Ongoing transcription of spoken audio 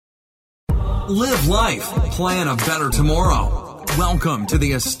Live life. Plan a better tomorrow. Welcome to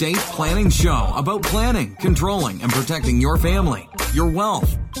the Estate Planning Show about planning, controlling, and protecting your family, your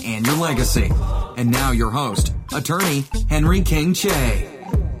wealth, and your legacy. And now your host, attorney Henry King Che.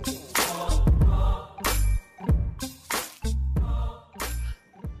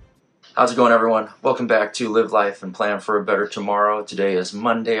 How's it going, everyone? Welcome back to Live Life and Plan for a Better Tomorrow. Today is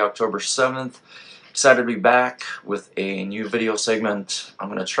Monday, October 7th. Excited to be back with a new video segment. I'm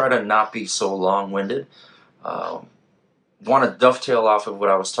going to try to not be so long-winded. Want to dovetail off of what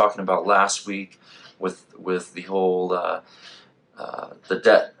I was talking about last week with the whole the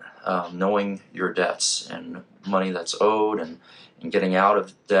debt, knowing your debts and money that's owed and getting out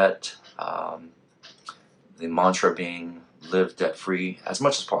of debt. The mantra being live debt-free as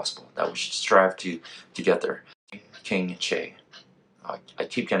much as possible. That we should strive to get there. King Che. I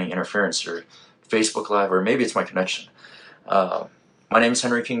keep getting interference here. Facebook Live, or maybe it's my connection. My name is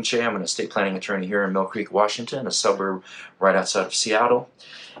Henry King Che. I'm an estate planning attorney here in Mill Creek, Washington, a suburb right outside of Seattle.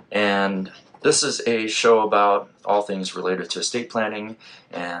 And this is a show about all things related to estate planning,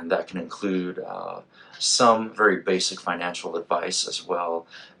 and that can include some very basic financial advice as well,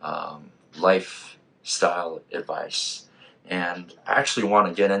 lifestyle advice. And I actually want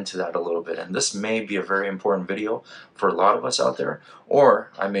to get into that a little bit, and this may be a very important video for a lot of us out there,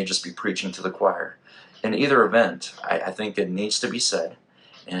 or I may just be preaching to the choir. In either event, I think it needs to be said,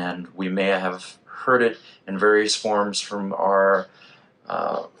 and we may have heard it in various forms from our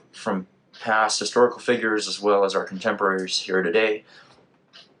from past historical figures as well as our contemporaries here today.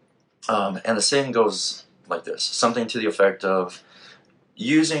 And the saying goes like this, something to the effect of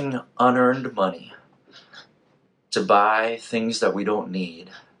using unearned money to buy things that we don't need,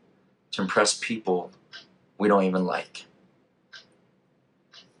 to impress people we don't even like.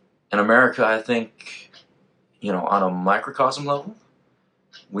 In America, I think, on a microcosm level,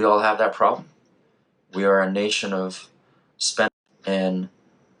 we all have that problem. We are a nation of spending and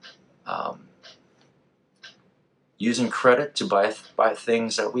using credit to buy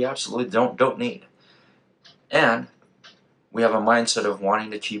things that we absolutely don't need. And we have a mindset of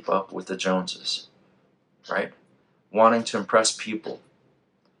wanting to keep up with the Joneses, right? Wanting to impress people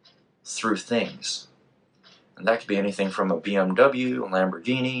through things. And that could be anything from a BMW, a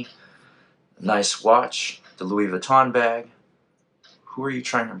Lamborghini, a nice watch, the Louis Vuitton bag. Who are you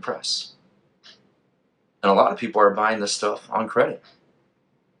trying to impress? And a lot of people are buying this stuff on credit.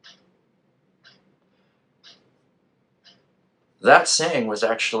 That saying was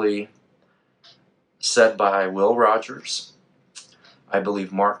actually said by Will Rogers. I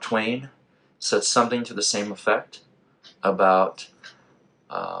believe Mark Twain said something to the same effect about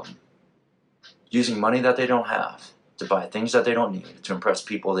using money that they don't have to buy things that they don't need, to impress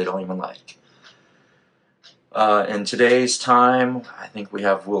people they don't even like. In today's time, I think we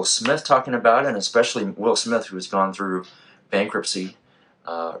have Will Smith talking about it, and especially Will Smith, who has gone through bankruptcy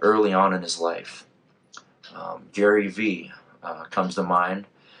early on in his life. Gary Vee comes to mind.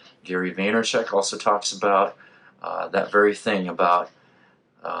 Gary Vaynerchuk also talks about that very thing about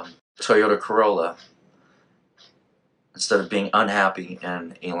Toyota Corolla. Instead of being unhappy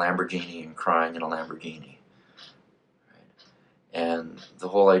in a Lamborghini and crying in a Lamborghini. Right? And the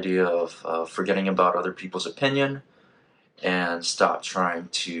whole idea of forgetting about other people's opinion and stop trying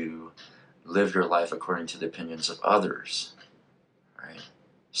to live your life according to the opinions of others. Right?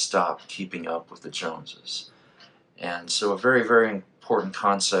 Stop keeping up with the Joneses. And so a very, very important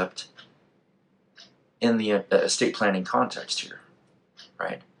concept in the estate planning context here.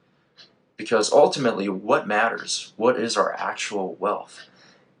 Right? Because ultimately, what matters? What is our actual wealth?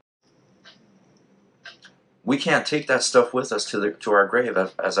 We can't take that stuff with us to our grave,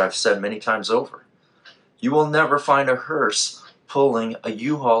 as I've said many times over. You will never find a hearse pulling a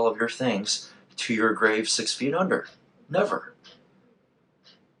U-Haul of your things to your grave 6 feet under. Never.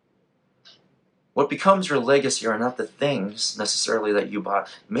 What becomes your legacy are not the things necessarily that you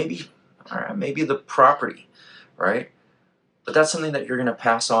bought. Maybe the property, right? But that's something that you're going to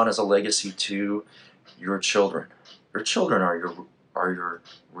pass on as a legacy to your children. Your children are your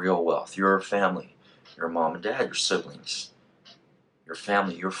real wealth. Your family, your mom and dad, your siblings, your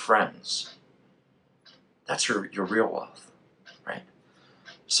family, your friends. That's your real wealth, right?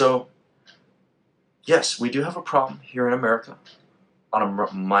 So, yes, we do have a problem here in America. On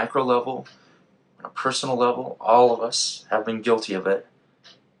a micro level, on a personal level, all of us have been guilty of it,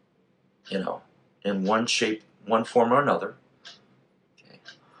 in one shape, one form or another.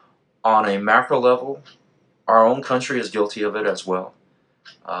 On a macro level, our own country is guilty of it as well.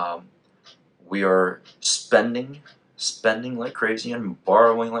 We are spending like crazy and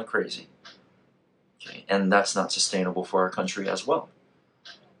borrowing like crazy. Okay, and that's not sustainable for our country as well.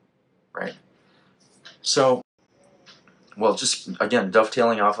 Right? So, well, just again,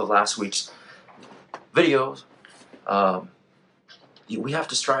 dovetailing off of last week's videos, we have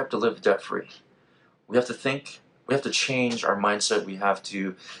to strive to live debt-free. We have to change our mindset. We have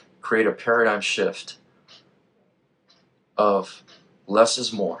to create a paradigm shift of less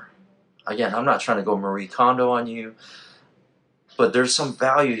is more. Again, I'm not trying to go Marie Kondo on you, but there's some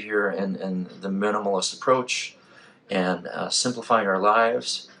value here in the minimalist approach and simplifying our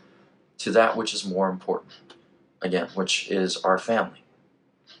lives to that which is more important, again, which is our family.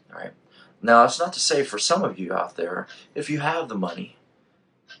 All right. Now, that's not to say for some of you out there, if you have the money,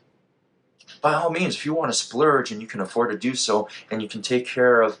 by all means, if you want to splurge and you can afford to do so, and you can take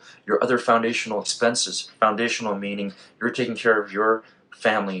care of your other foundational expenses, foundational meaning you're taking care of your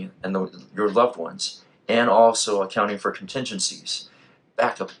family and your loved ones, and also accounting for contingencies,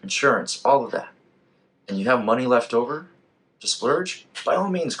 backup, insurance, all of that, and you have money left over to splurge, by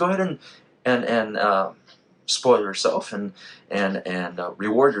all means, go ahead and spoil yourself and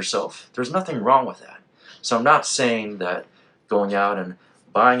reward yourself. There's nothing wrong with that. So I'm not saying that going out and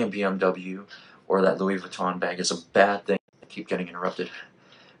buying a BMW or that Louis Vuitton bag is a bad thing. I keep getting interrupted.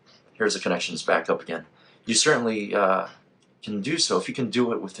 Here's the connections back up again. You certainly can do so if you can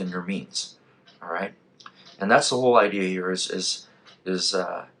do it within your means. All right, and that's the whole idea here: is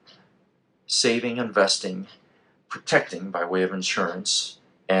saving, investing, protecting by way of insurance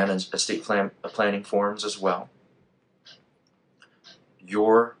and estate planning forms as well.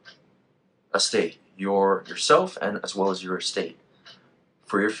 Your estate, yourself, and as well as your estate,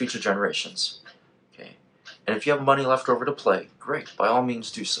 for your future generations. Okay, and if you have money left over to play, great. By all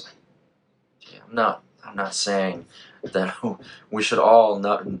means, do so. Okay, I'm not saying that we should all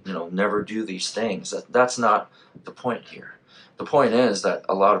never do these things. That's not the point here. The point is that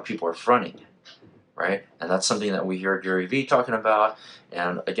a lot of people are fronting, right? And that's something that we hear Gary Vee talking about.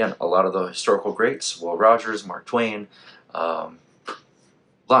 And again, a lot of the historical greats, Will Rogers, Mark Twain, a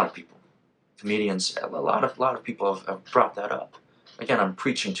lot of people, comedians, a lot of people have brought that up. Again, I'm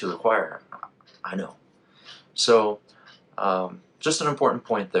preaching to the choir, I know. So, just an important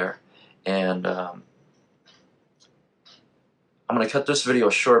point there. And I'm going to cut this video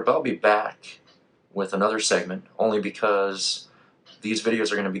short, but I'll be back with another segment, only because these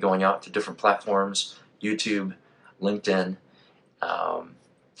videos are going to be going out to different platforms, YouTube, LinkedIn,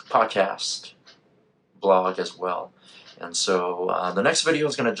 podcast, blog as well. And so the next video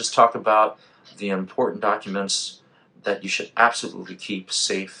is going to just talk about the important documents that you should absolutely keep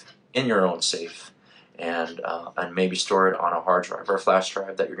safe in your own safe, and maybe store it on a hard drive or a flash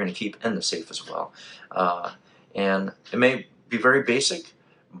drive that you're going to keep in the safe as well. And it may be very basic,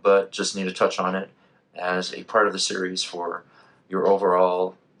 but just need to touch on it as a part of the series for your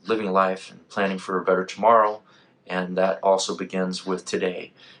overall living life and planning for a better tomorrow. And that also begins with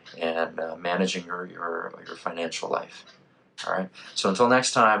today and managing your financial life. All right. So until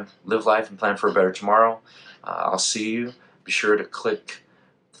next time, live life and plan for a better tomorrow. I'll see you. Be sure to click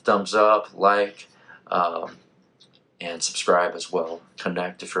the thumbs up, like, and subscribe as well.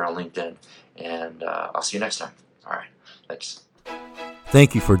 Connect if you're on LinkedIn. And I'll see you next time. All right. Thanks.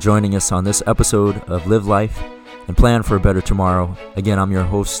 Thank you for joining us on this episode of Live Life and Plan for a Better Tomorrow. Again, I'm your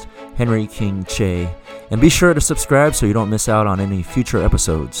host, Henry King Che. And be sure to subscribe so you don't miss out on any future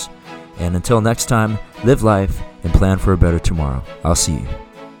episodes. And until next time, live life and plan for a better tomorrow. I'll see you.